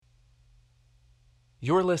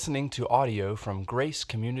You're listening to audio from Grace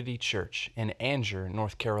Community Church in Anger,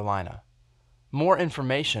 North Carolina. More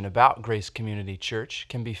information about Grace Community Church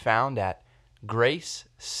can be found at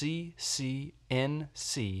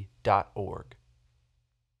graceccnc.org.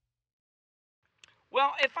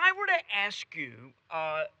 Well, if I were to ask you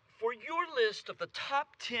for your list of the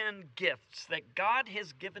top 10 gifts that God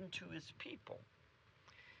has given to His people,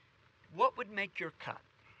 what would make your cut?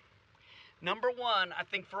 Number one, I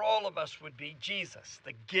think for all of us would be Jesus,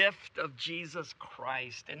 the gift of Jesus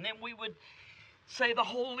Christ. And then we would say the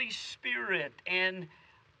Holy Spirit, and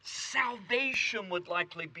salvation would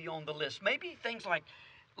likely be on the list. Maybe things like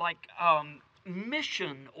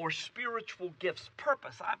mission or spiritual gifts,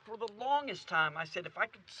 purpose. For the longest time, I said if I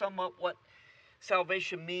could sum up what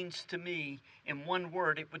salvation means to me in one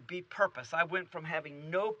word, it would be purpose. I went from having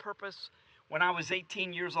no purpose when I was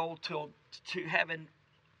 18 years old to having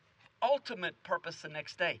ultimate purpose the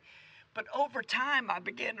next day. But over time, I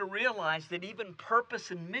began to realize that even purpose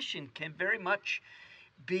and mission can very much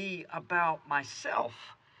be about myself.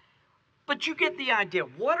 But you get the idea.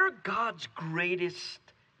 What are God's greatest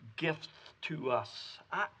gifts to us?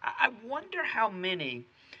 I wonder how many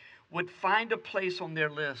would find a place on their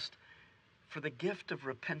list for the gift of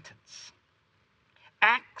repentance.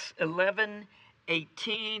 Acts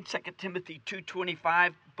 11:18, 2 Timothy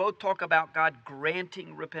 2:25, both talk about God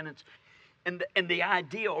granting repentance. And the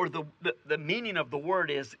idea or the meaning of the word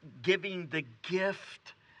is giving the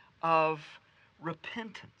gift of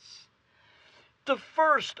repentance. The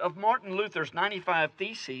first of Martin Luther's 95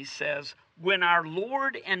 Theses says, when our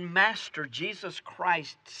Lord and Master Jesus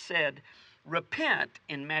Christ said, repent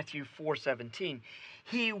in Matthew 4:17,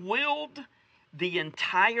 He willed the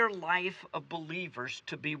entire life of believers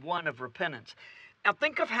to be one of repentance. Now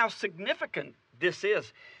think of how significant this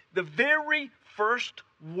is. The very first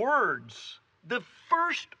words that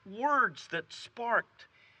sparked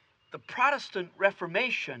the Protestant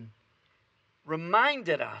Reformation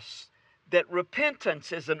reminded us that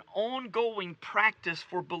repentance is an ongoing practice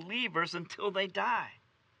for believers until they die.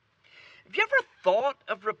 Have you ever thought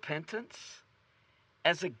of repentance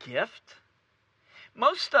as a gift?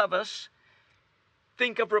 Most of us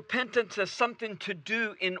think of repentance as something to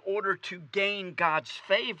do in order to gain God's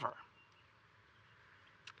favor.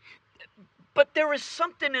 But there is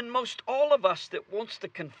something in most all of us that wants to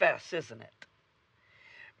confess, isn't it?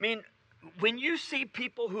 I mean, when you see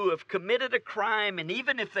people who have committed a crime, and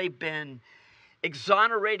even if they've been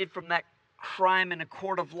exonerated from that crime in a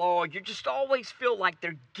court of law, you just always feel like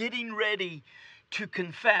they're getting ready to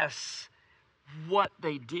confess what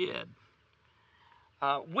they did.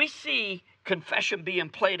 We see confession being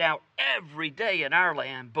played out every day in our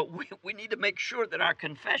land, but we need to make sure that our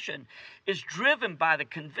confession is driven by the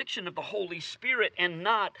conviction of the Holy Spirit and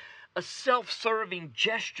not a self-serving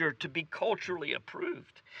gesture to be culturally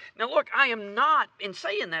approved. Now look, I am not, in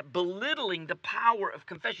saying that, belittling the power of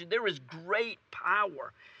confession. There is great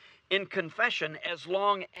power in confession as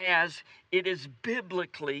long as it is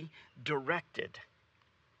biblically directed.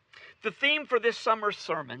 The theme for this summer's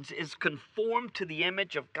sermons is conformed to the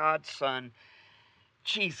image of God's Son,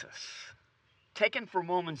 Jesus. Taken from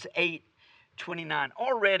Romans 8:29.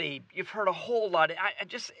 Already, you've heard a whole lot. I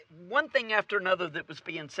just, one thing after another that was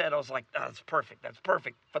being said, I was like, oh, that's perfect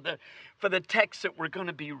for the text that we're going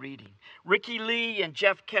to be reading. Ricky Lee and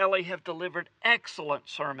Jeff Kelly have delivered excellent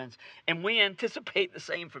sermons, and we anticipate the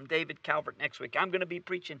same from David Calvert next week. I'm going to be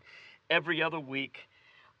preaching every other week.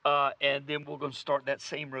 And then we're going to start that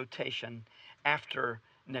same rotation after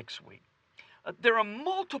next week. There are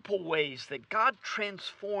multiple ways that God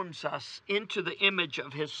transforms us into the image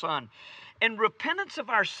of His Son. And repentance of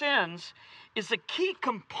our sins is a key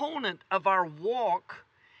component of our walk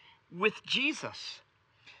with Jesus.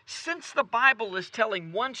 Since the Bible is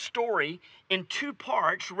telling one story in two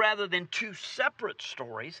parts rather than two separate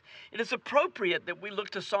stories, it is appropriate that we look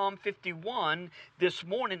to Psalm 51 this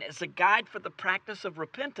morning as a guide for the practice of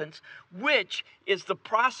repentance, which is the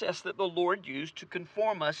process that the Lord used to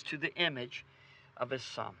conform us to the image of His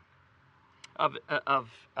Son.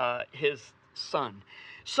 His Son.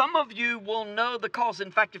 Some of you will know the cause.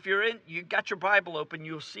 In fact, if you got your Bible open,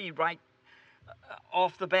 you'll see right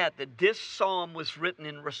off the bat that this psalm was written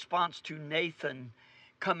in response to Nathan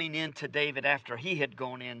coming into David after he had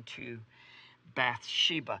gone into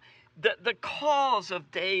Bathsheba. The cause of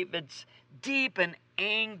David's deep and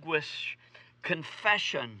anguish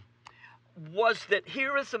confession was that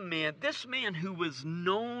here is a man, this man who was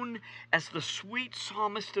known as the sweet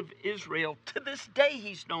psalmist of Israel. To this day,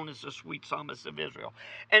 he's known as the sweet psalmist of Israel.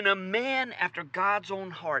 And a man after God's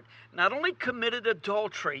own heart not only committed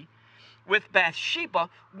adultery with Bathsheba,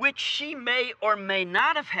 which she may or may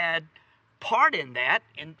not have had part in that,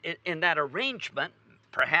 in that arrangement.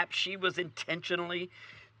 Perhaps she was intentionally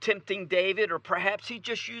tempting David, or perhaps he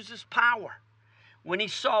just used his power when he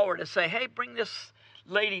saw her to say, hey, bring this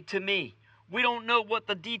lady to me. We don't know what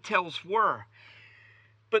the details were.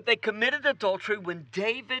 But they committed adultery. When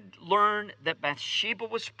David learned that Bathsheba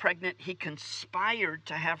was pregnant, he conspired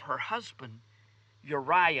to have her husband,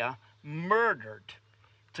 Uriah, murdered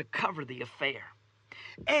to cover the affair.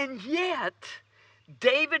 And yet,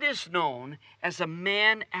 David is known as a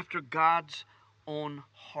man after God's own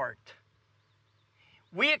heart.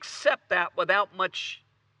 We accept that without much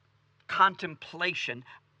contemplation.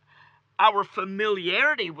 Our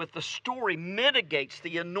familiarity with the story mitigates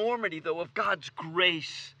the enormity, though, of God's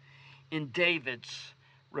grace in David's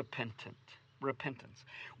repentance.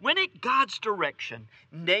 When at God's direction,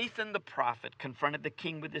 Nathan the prophet confronted the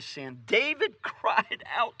king with his sin, David cried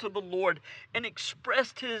out to the Lord and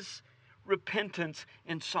expressed his repentance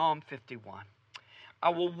in Psalm 51. I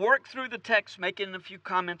will work through the text, making a few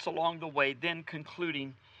comments along the way, then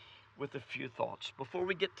concluding with a few thoughts. Before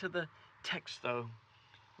we get to the text, though,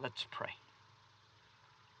 let's pray.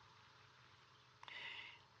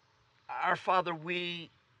 Our Father, we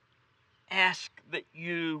ask that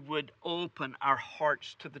you would open our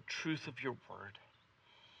hearts to the truth of your word,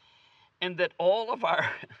 and that all of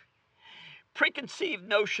our preconceived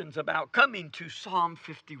notions about coming to Psalm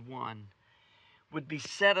 51 would be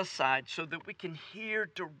set aside so that we can hear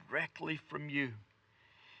directly from you.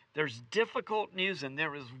 There's difficult news and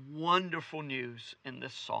there is wonderful news in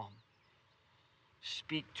this psalm.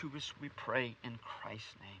 Speak to us, we pray, in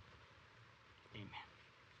Christ's name. Amen.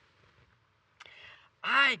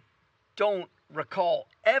 I don't recall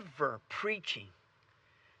ever preaching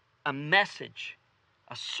a message,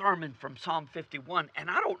 a sermon from Psalm 51, and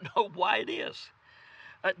I don't know why it is.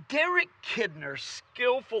 Derek Kidner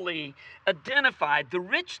skillfully identified the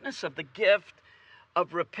richness of the gift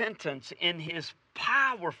of repentance in his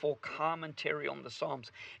powerful commentary on the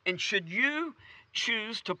Psalms. And should you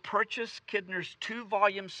choose to purchase Kidner's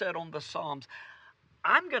 2-volume set on the Psalms,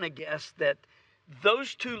 I'm going to guess that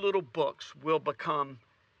those 2 little books will become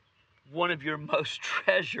one of your most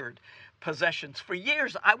treasured possessions. For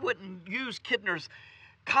years, I wouldn't use Kidner's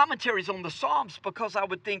commentaries on the Psalms because I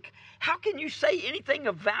would think, how can you say anything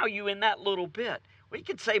of value in that little bit? Well, you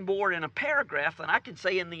could say more in a paragraph than I can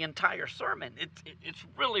say in the entire sermon. It's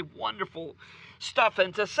really wonderful stuff.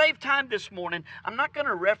 And to save time this morning, I'm not going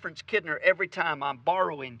to reference Kidner every time I'm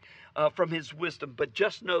borrowing from his wisdom, but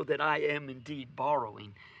just know that I am indeed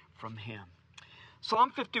borrowing from him.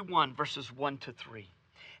 Psalm 51, verses 1 to 3.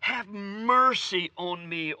 Have mercy on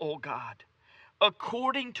me, O God,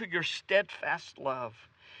 according to your steadfast love.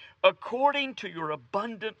 According to your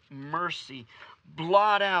abundant mercy,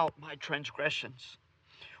 blot out my transgressions.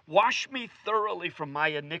 Wash me thoroughly from my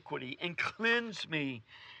iniquity and cleanse me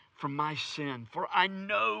from my sin. For I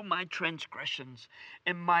know my transgressions,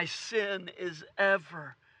 and my sin is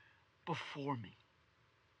ever before me.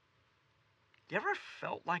 You ever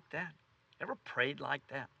felt like that? Ever prayed like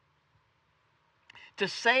that? To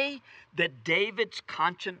say that David's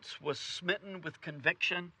conscience was smitten with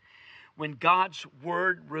conviction when God's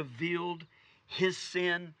word revealed his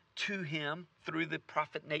sin to him through the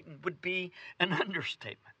prophet Nathan would be an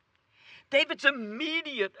understatement. David's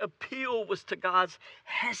immediate appeal was to God's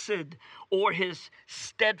hesed, or his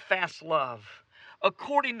steadfast love.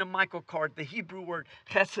 According to Michael Card, the Hebrew word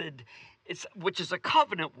hesed, which is a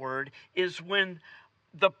covenant word, is when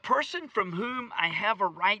the person from whom I have a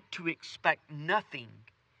right to expect nothing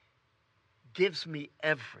gives me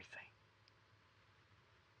everything.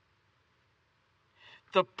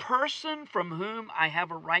 The person from whom I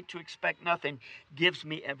have a right to expect nothing gives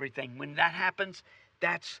me everything. When that happens,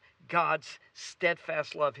 that's God's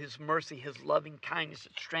steadfast love, his mercy, his loving kindness.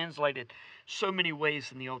 It's translated so many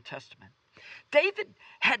ways in the Old Testament. David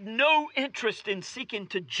had no interest in seeking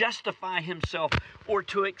to justify himself or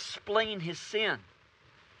to explain his sin.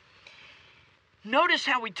 Notice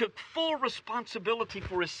how he took full responsibility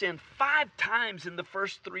for his sin 5 times in the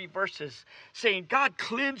first 3 verses, saying, God,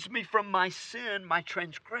 cleanse me from my sin, my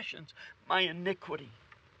transgressions, my iniquity.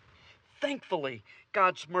 Thankfully,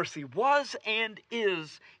 God's mercy was and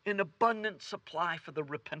is an abundant supply for the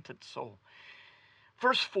repentant soul.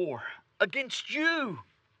 Verse 4, against you,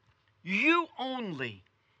 you only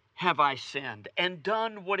have I sinned and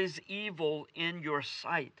done what is evil in your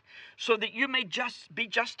sight, so that you may just be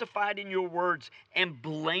justified in your words and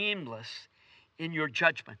blameless in your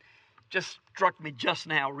judgment. Just struck me just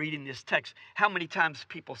now reading this text how many times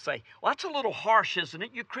people say, well, that's a little harsh, isn't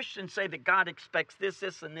it? You Christians say that God expects this,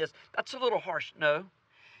 this, and this. That's a little harsh. No.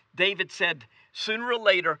 David said, sooner or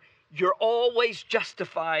later, You're always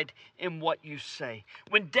justified in what you say.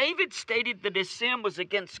 When David stated that his sin was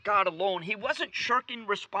against God alone, he wasn't shirking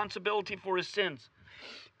responsibility for his sins.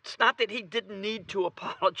 It's not that he didn't need to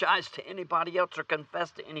apologize to anybody else or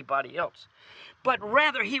confess to anybody else, but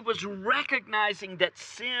rather he was recognizing that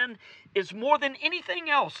sin is more than anything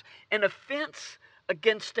else an offense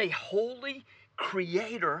against a holy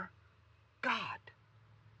creator, God.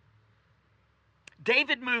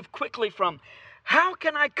 David moved quickly from, how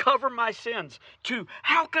can I cover my sins, to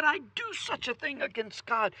how can I do such a thing against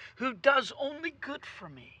God who does only good for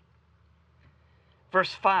me?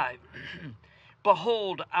 Verse 5,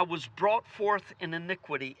 behold, I was brought forth in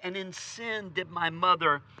iniquity, and in sin did my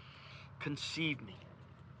mother conceive me.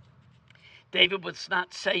 David was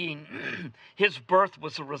not saying his birth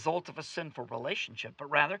was a result of a sinful relationship, but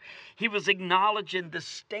rather he was acknowledging the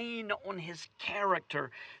stain on his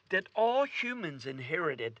character that all humans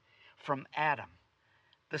inherited from Adam,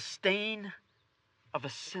 the stain of a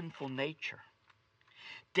sinful nature.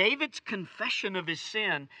 David's confession of his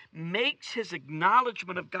sin makes his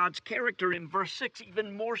acknowledgement of God's character in verse 6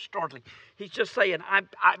 even more startling. He's just saying,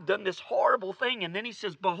 I've done this horrible thing. And then he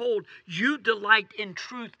says, behold, you delight in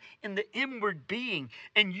truth in the inward being,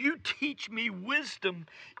 and you teach me wisdom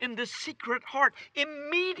in the secret heart.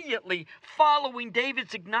 Immediately following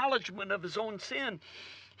David's acknowledgement of his own sin,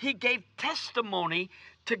 he gave testimony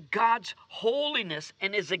to God's holiness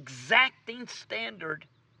and his exacting standard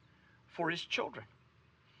for his children.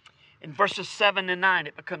 In verses 7 and 9,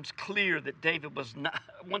 it becomes clear that David was not,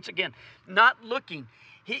 once again, not looking.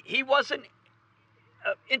 He wasn't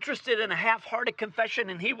interested in a half-hearted confession,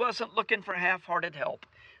 and he wasn't looking for half-hearted help.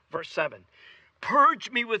 Verse 7, purge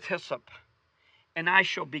me with hyssop, and I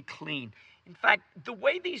shall be clean. In fact, the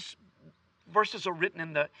way these verses are written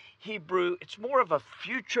in the Hebrew, it's more of a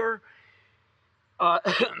future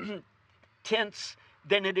tense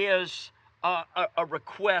than it is a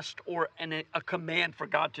request or a command for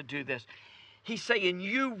God to do this. He's saying,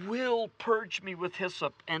 you will purge me with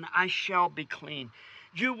hyssop, and I shall be clean.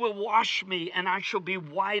 You will wash me, and I shall be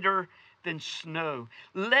whiter than snow.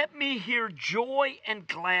 Let me hear joy and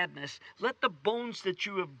gladness. Let the bones that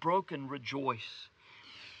you have broken rejoice.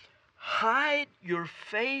 Hide your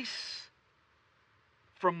face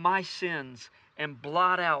from my sins and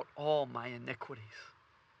blot out all my iniquities.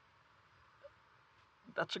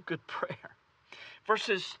 That's a good prayer.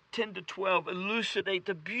 Verses 10 to 12 elucidate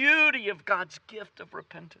the beauty of God's gift of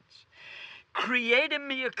repentance. Create in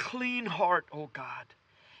me a clean heart, O God,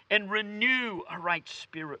 and renew a right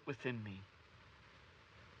spirit within me.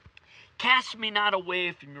 Cast me not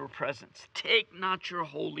away from your presence. Take not your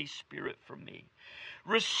Holy Spirit from me.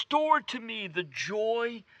 Restore to me the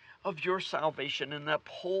joy of your salvation, and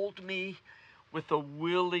uphold me with a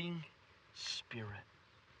willing spirit.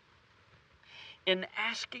 In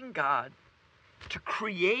asking God to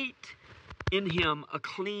create in him a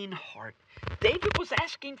clean heart, David was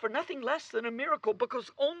asking for nothing less than a miracle, because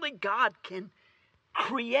only God can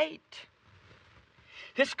create.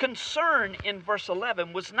 His concern in verse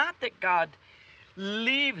 11 was not that God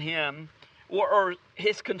leave him, or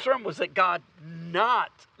his concern was that God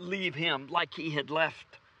not leave him like he had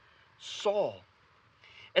left Saul.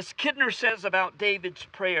 As Kidner says about David's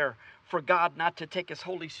prayer for God not to take his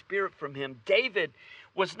Holy Spirit from him, David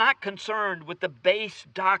was not concerned with the base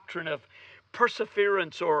doctrine of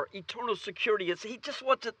perseverance or eternal security. He just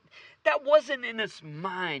wanted, that wasn't in his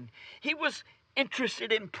mind. He was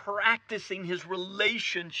interested in practicing his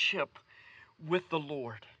relationship with the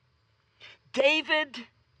Lord. David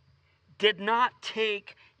did not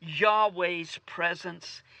take Yahweh's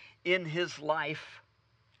presence in his life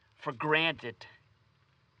for granted.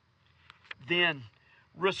 Then,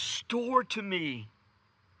 restore to me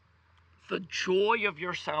the joy of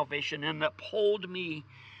your salvation, and uphold me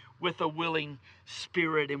with a willing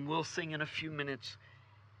spirit. And we'll sing in a few minutes,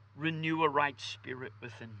 renew a right spirit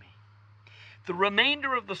within me. The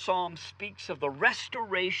remainder of the psalm speaks of the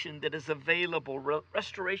restoration that is available,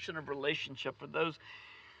 restoration of relationship for those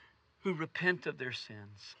who repent of their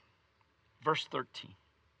sins. Verse 13.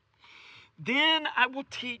 Then I will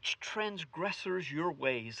teach transgressors your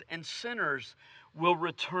ways, and sinners will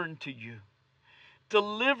return to you.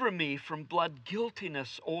 Deliver me from blood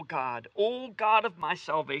guiltiness, O God of my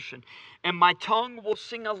salvation, and my tongue will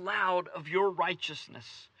sing aloud of your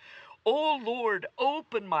righteousness. O Lord,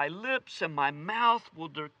 open my lips, and my mouth will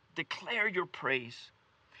declare your praise.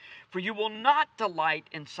 For you will not delight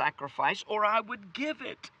in sacrifice, or I would give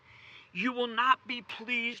it. You will not be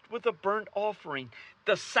pleased with a burnt offering.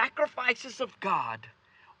 The sacrifices of God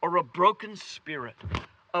are a broken spirit.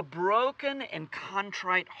 A broken and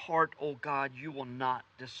contrite heart, O God, you will not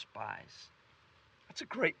despise. That's a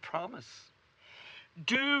great promise.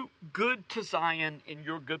 Do good to Zion in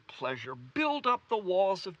your good pleasure. Build up the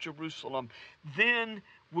walls of Jerusalem. Then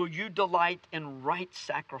will you delight in right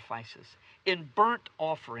sacrifices, in burnt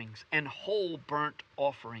offerings and whole burnt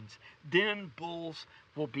offerings. Then bulls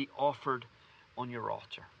will be offered on your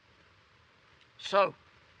altar. So,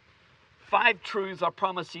 5 truths. I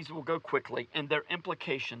promise these will go quickly, and their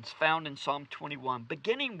implications found in Psalm 21,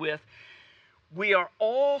 beginning with, we are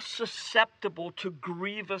all susceptible to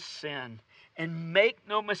grievous sin. And make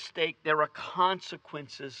no mistake, there are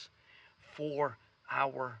consequences for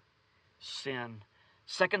our sin.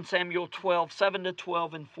 2 Samuel 12, 7 to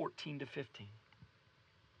 12, and 14 to 15.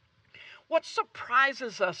 What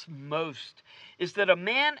surprises us most is that a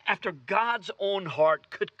man after God's own heart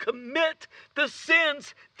could commit the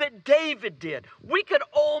sins that David did. We could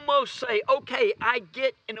almost say, okay, I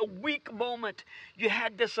get in a weak moment you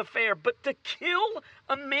had this affair, but to kill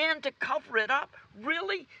a man to cover it up,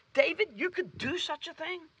 really? David, you could do such a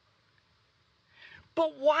thing?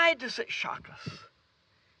 But why does it shock us?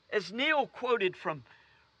 As Neil quoted from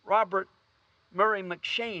Robert Murray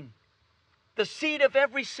McShane, the seed of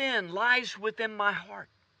every sin lies within my heart.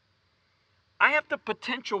 I have the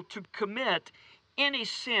potential to commit any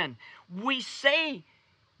sin. We say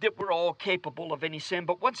that we're all capable of any sin,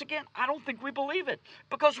 but once again, I don't think we believe it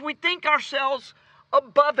because we think ourselves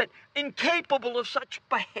above it, incapable of such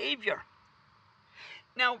behavior.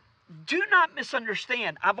 Now, do not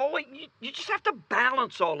misunderstand. You just have to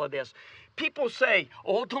balance all of this. People say,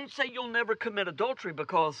 oh, don't say you'll never commit adultery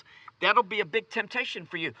because that'll be a big temptation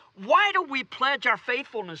for you. Why do we pledge our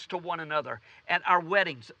faithfulness to one another at our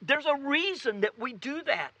weddings? There's a reason that we do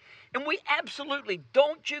that. And we absolutely,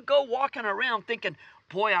 don't you go walking around thinking,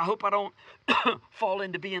 boy, I hope I don't fall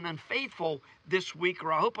into being unfaithful this week,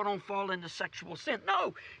 or I hope I don't fall into sexual sin.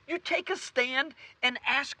 No, you take a stand and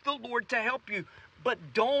ask the Lord to help you. But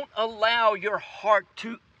don't allow your heart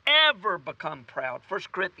to ever become proud. 1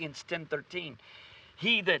 Corinthians 10:13.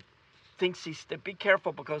 He that thinks he stands, be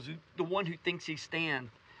careful, because the one who thinks he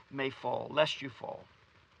stands may fall, lest you fall.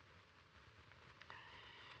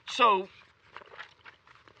 So,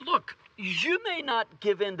 look, you may not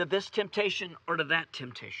give in to this temptation or to that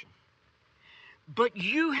temptation. But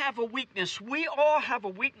you have a weakness. We all have a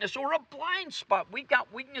weakness or a blind spot. We've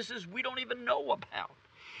got weaknesses we don't even know about.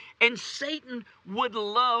 And Satan would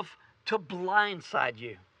love to blindside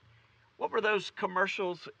you. What were those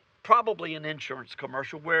commercials? Probably an insurance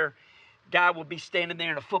commercial where a guy would be standing there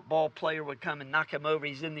and a football player would come and knock him over.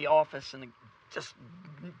 He's in the office and just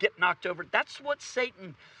get knocked over. That's what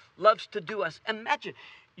Satan loves to do us. Imagine,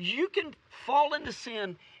 you can fall into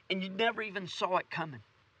sin and you never even saw it coming.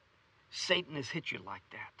 Satan has hit you like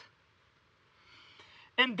that.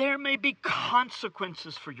 And there may be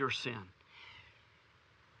consequences for your sin,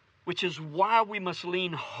 which is why we must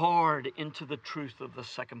lean hard into the truth of the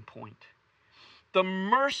second point. The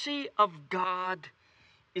mercy of God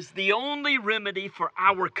is the only remedy for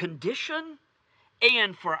our condition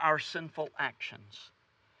and for our sinful actions.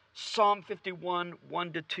 Psalm 51,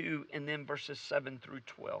 1-2, and then verses 7 through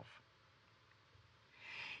 12.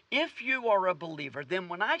 If you are a believer, then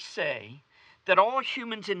when I say that all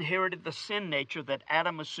humans inherited the sin nature that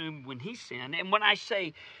Adam assumed when he sinned, and when I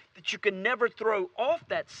say that you can never throw off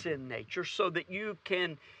that sin nature so that you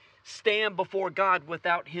can stand before God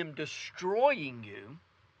without him destroying you,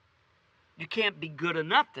 you can't be good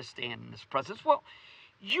enough to stand in his presence. Well,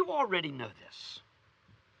 you already know this.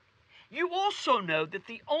 You also know that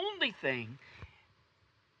the only thing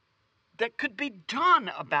that could be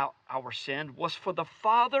done about our sin was for the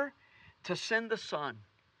Father to send the Son,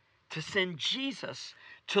 to send Jesus,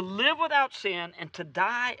 to live without sin and to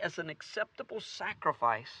die as an acceptable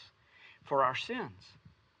sacrifice for our sins.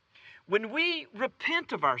 When we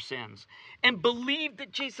repent of our sins and believe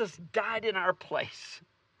that Jesus died in our place,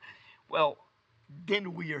 well,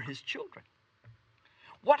 then we are his children.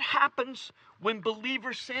 What happens when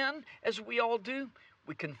believers sin, as we all do?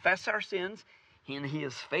 We confess our sins, and he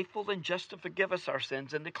is faithful and just to forgive us our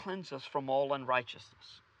sins and to cleanse us from all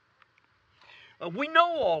unrighteousness. We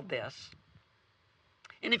know all this.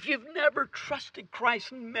 And if you've never trusted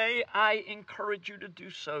Christ, may I encourage you to do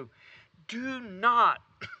so. Do not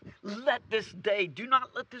let this day, do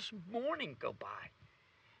not let this morning go by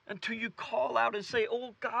until you call out and say,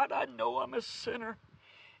 oh God, I know I'm a sinner.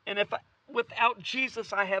 And without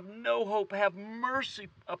Jesus, I have no hope. Have mercy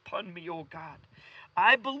upon me, oh God.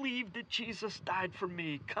 I believe that Jesus died for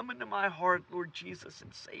me. Come into my heart, Lord Jesus,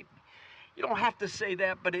 and save me. You don't have to say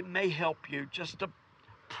that, but it may help you just to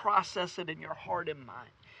process it in your heart and mind.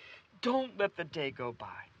 Don't let the day go by.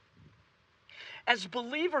 As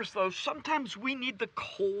believers, though, sometimes we need the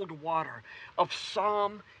cold water of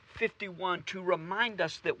Psalm 51 to remind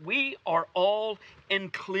us that we are all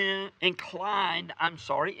inclined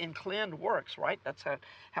works, right? That's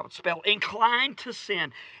how it's spelled. Inclined to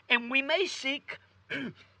sin. And we may seek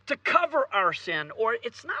to cover our sin, or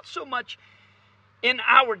it's not so much in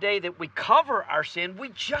our day that we cover our sin, we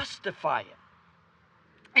justify it.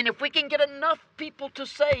 And if we can get enough people to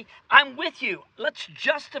say, I'm with you, let's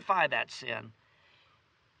justify that sin,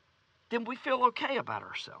 then we feel okay about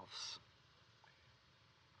ourselves.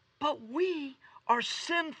 But we are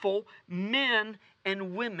sinful men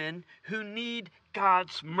and women who need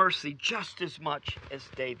God's mercy just as much as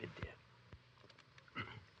David did.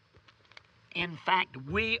 In fact,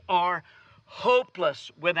 we are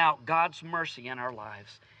hopeless without God's mercy in our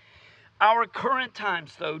lives. Our current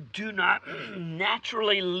times, though, do not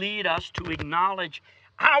naturally lead us to acknowledge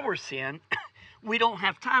our sin. We don't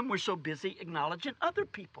have time. We're so busy acknowledging other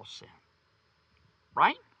people's sin.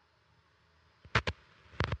 Right?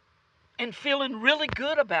 And feeling really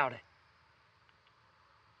good about it.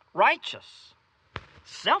 Righteous.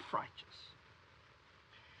 Self-righteous.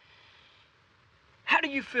 How do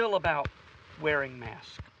you feel about wearing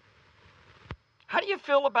masks? How do you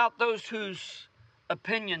feel about those whose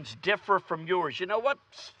opinions differ from yours? You know what?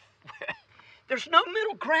 There's no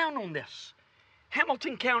middle ground on this.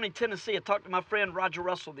 Hamilton County, Tennessee. I talked to my friend Roger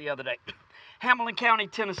Russell the other day. Hamilton County,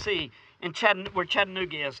 Tennessee, where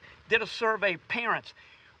Chattanooga is, did a survey of parents.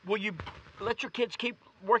 Will you let your kids keep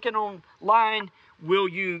working online? Will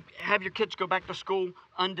you have your kids go back to school?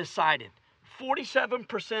 Undecided.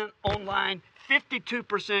 47% online,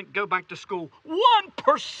 52% go back to school.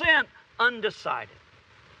 1% undecided.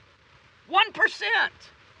 1%.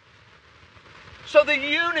 So the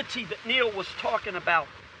unity that Neil was talking about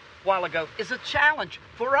a while ago is a challenge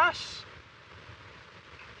for us.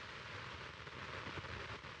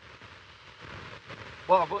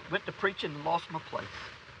 Well, I went to preaching and lost my place.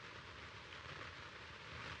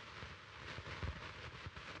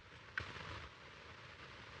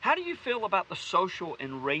 How do you feel about the social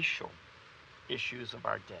and racial issues of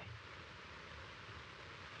our day?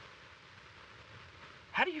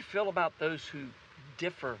 How do you feel about those who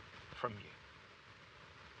differ from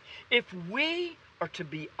you? If we are to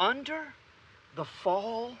be under the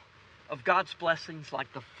fall of God's blessings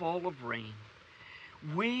like the fall of rain,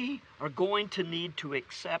 we are going to need to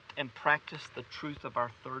accept and practice the truth of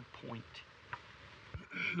our third point.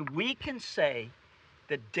 We can say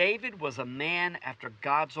that David was a man after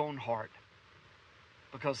God's own heart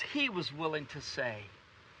because he was willing to say,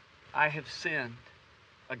 I have sinned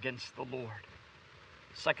against the Lord.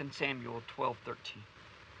 2 Samuel 12:13.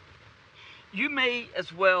 You may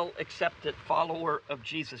as well accept it, follower of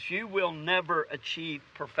Jesus. You will never achieve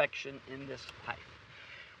perfection in this life.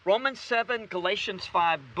 Romans 7, Galatians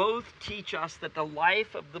 5 both teach us that the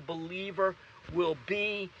life of the believer will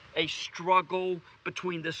be a struggle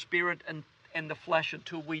between the spirit and the flesh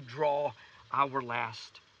until we draw our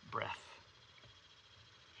last breath.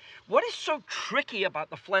 What is so tricky about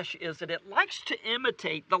the flesh is that it likes to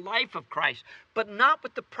imitate the life of Christ, but not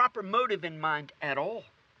with the proper motive in mind at all.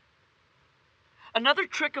 Another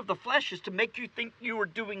trick of the flesh is to make you think you are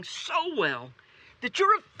doing so well that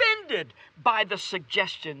you're offended by the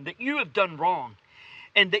suggestion that you have done wrong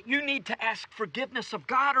and that you need to ask forgiveness of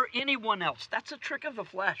God or anyone else. That's a trick of the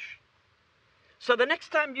flesh. So the next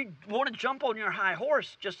time you want to jump on your high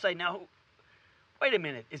horse, just say, now, wait a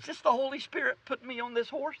minute, is this the Holy Spirit putting me on this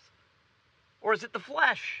horse? Or is it the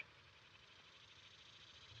flesh?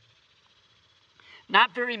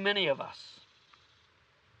 Not very many of us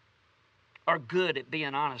are good at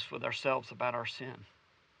being honest with ourselves about our sin.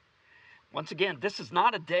 Once again, this is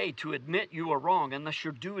not a day to admit you are wrong unless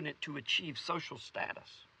you're doing it to achieve social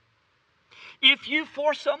status. If you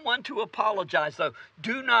force someone to apologize, though,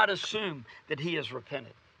 do not assume that he has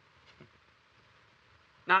repented.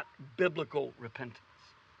 Not biblical repentance.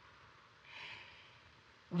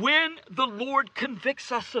 When the Lord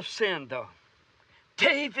convicts us of sin, though,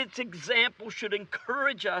 David's example should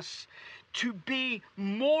encourage us to be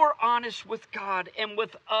more honest with God and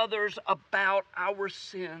with others about our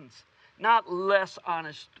sins. Not less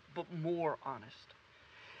honest, but more honest.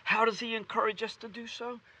 How does he encourage us to do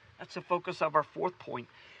so? That's the focus of our fourth point.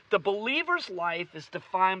 The believer's life is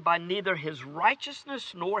defined by neither his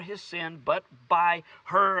righteousness nor his sin, but by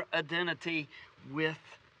her identity with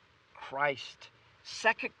Christ.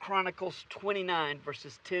 2 Chronicles 29,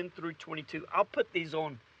 verses 10 through 22. I'll put these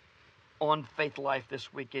on Faith Life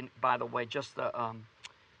this weekend, by the way, just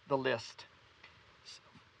the list.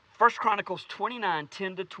 1 Chronicles 29,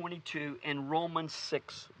 10 to 22, and Romans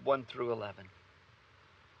 6, 1 through 11.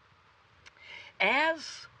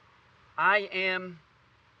 as I am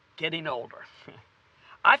getting older,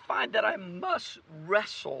 I find that I must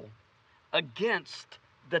wrestle against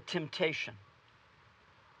the temptation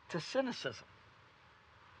to cynicism.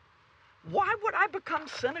 Why would I become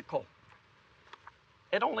cynical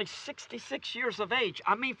at only 66 years of age?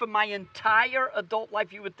 I mean, for my entire adult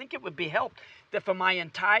life, you would think it would be helped that for my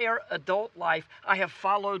entire adult life, I have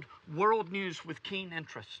followed world news with keen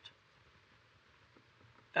interest.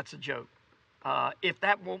 That's a joke. If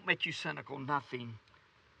that won't make you cynical, nothing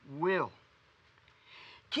will.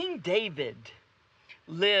 King David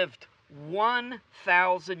lived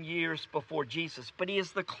 1,000 years before Jesus, but he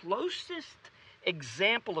is the closest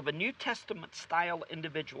example of a New Testament style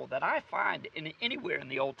individual that I find anywhere in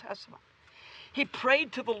the Old Testament. He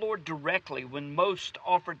prayed to the Lord directly when most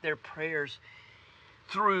offered their prayers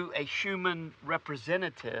through a human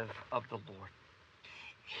representative of the Lord.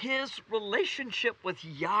 His relationship with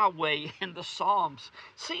Yahweh in the Psalms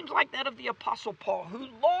seems like that of the Apostle Paul, who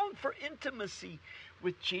longed for intimacy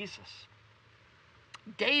with Jesus.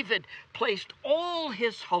 David placed all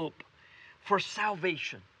his hope for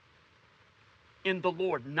salvation in the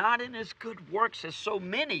Lord, not in his good works as so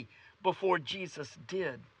many before Jesus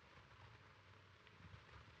did.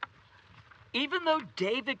 Even though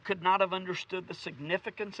David could not have understood the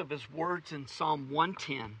significance of his words in Psalm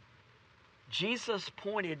 110, Jesus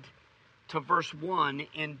pointed to verse 1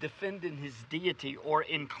 in defending his deity or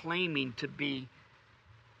in claiming to be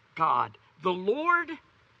God. The Lord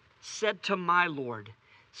said to my Lord,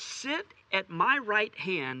 sit at my right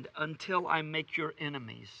hand until I make your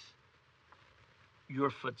enemies your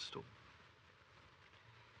footstool.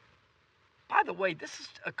 By the way, this is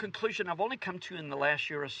a conclusion I've only come to in the last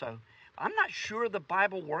year or so. I'm not sure the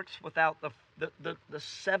Bible works without the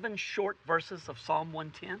 7 short verses of Psalm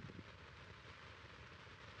 110.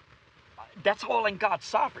 That's all in God's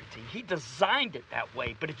sovereignty. He designed it that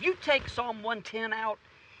way. But if you take Psalm 110 out,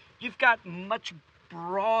 you've got much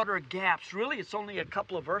broader gaps. Really, it's only a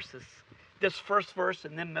couple of verses. This first verse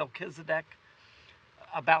and then Melchizedek,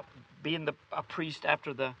 about being a priest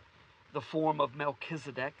after the form of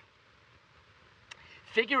Melchizedek.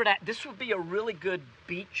 Figure it out. This would be a really good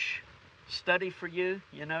beach study for you,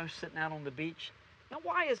 sitting out on the beach. Now,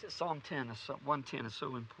 why is it Psalm 110 is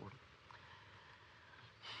so important?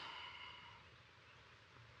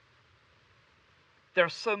 There are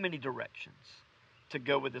so many directions to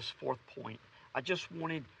go with this fourth point. I just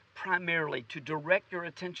wanted primarily to direct your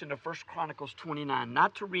attention to 1 Chronicles 29,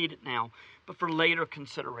 not to read it now, but for later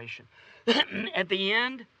consideration. At the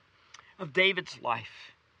end of David's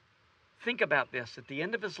life, think about this. At the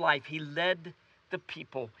end of his life, he led the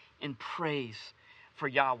people in praise for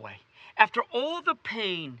Yahweh. After all the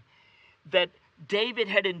pain that David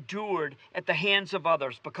had endured at the hands of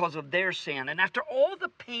others because of their sin, and after all the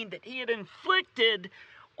pain that he had inflicted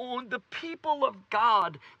on the people of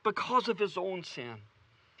God because of his own sin,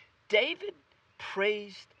 David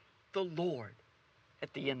praised the Lord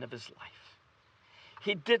at the end of his life.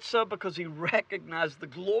 He did so because he recognized the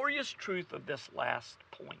glorious truth of this last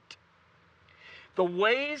point. The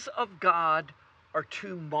ways of God are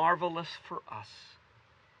too marvelous for us.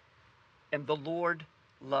 And the Lord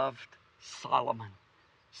loved Solomon.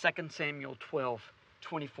 2 Samuel 12,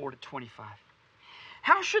 24 to 25.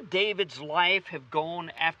 How should David's life have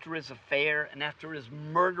gone after his affair and after his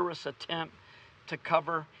murderous attempt to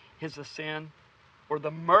cover his sin, or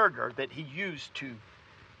the murder that he used to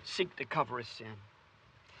seek to cover his sin?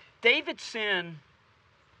 David's sin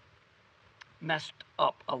messed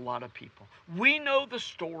up a lot of people. We know the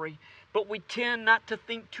story, but we tend not to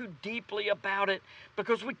think too deeply about it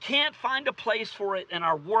because we can't find a place for it in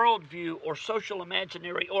our worldview or social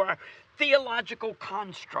imaginary or our theological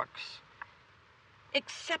constructs.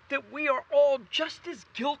 Except that we are all just as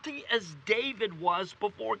guilty as David was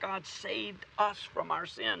before God saved us from our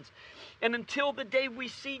sins. And until the day we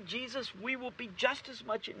see Jesus, we will be just as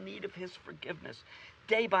much in need of his forgiveness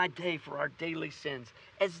day by day for our daily sins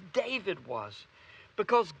as David was.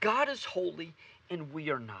 Because God is holy and we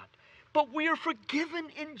are not. But we are forgiven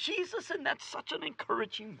in Jesus, and that's such an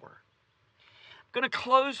encouraging word. I'm going to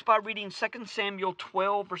close by reading 2 Samuel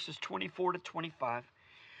 12, verses 24 to 25.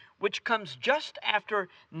 Which comes just after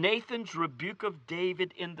Nathan's rebuke of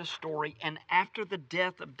David in the story and after the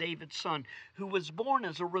death of David's son, who was born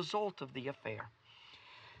as a result of the affair.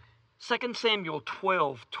 2 Samuel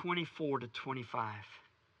 12, 24 to 25.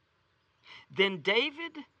 Then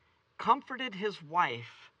David comforted his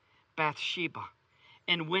wife Bathsheba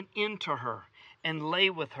and went into her and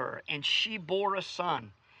lay with her, and she bore a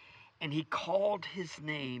son, and he called his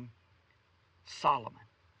name Solomon.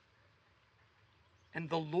 And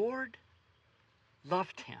the Lord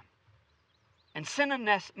loved him and sent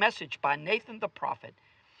a message by Nathan the prophet.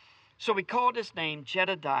 So he called his name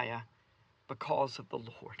Jedediah because of the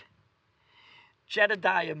Lord.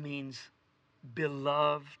 Jedediah means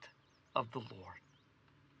beloved of the Lord.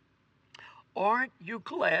 Aren't you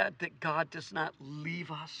glad that God does not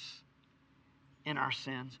leave us in our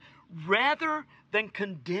sins? Rather than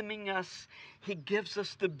condemning us, He gives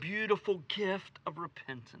us the beautiful gift of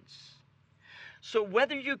repentance. So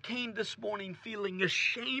whether you came this morning feeling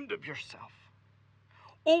ashamed of yourself,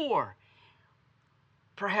 or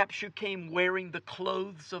perhaps you came wearing the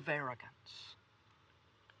clothes of arrogance,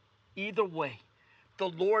 either way, the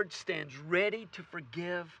Lord stands ready to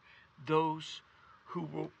forgive those who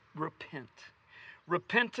will repent.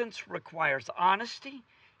 Repentance requires honesty,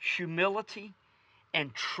 humility,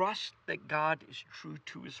 and trust that God is true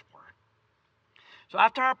to His word. So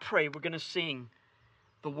after I pray, we're going to sing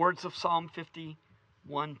the words of Psalm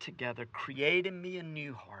 51 together. Create in me a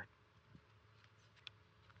new heart.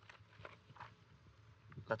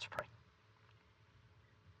 Let's pray.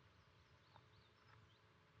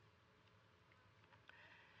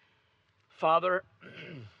 Father,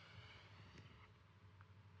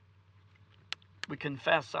 we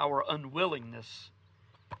confess our unwillingness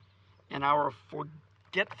and our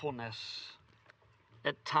forgetfulness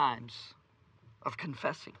at times of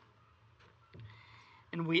confessing.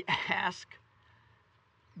 And we ask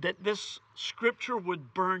that this scripture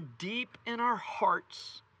would burn deep in our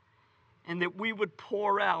hearts and that we would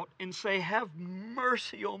pour out and say, have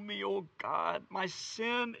mercy on me, O God. My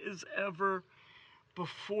sin is ever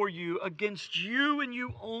before you. Against you and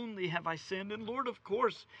you only have I sinned. And Lord, of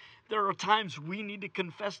course, there are times we need to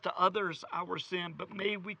confess to others our sin, but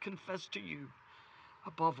may we confess to you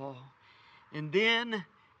above all. And then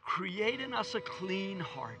create in us a clean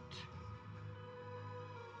heart.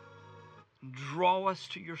 Draw us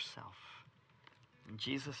to yourself. In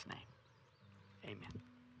Jesus' name, amen.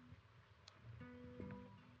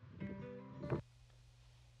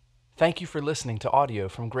 Thank you for listening to audio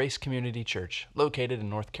from Grace Community Church, located in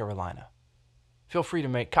North Carolina. Feel free to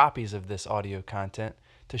make copies of this audio content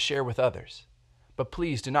to share with others, but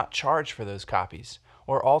please do not charge for those copies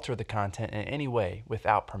or alter the content in any way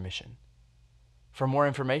without permission. For more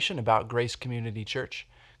information about Grace Community Church,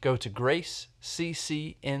 go to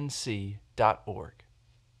graceccnc.org.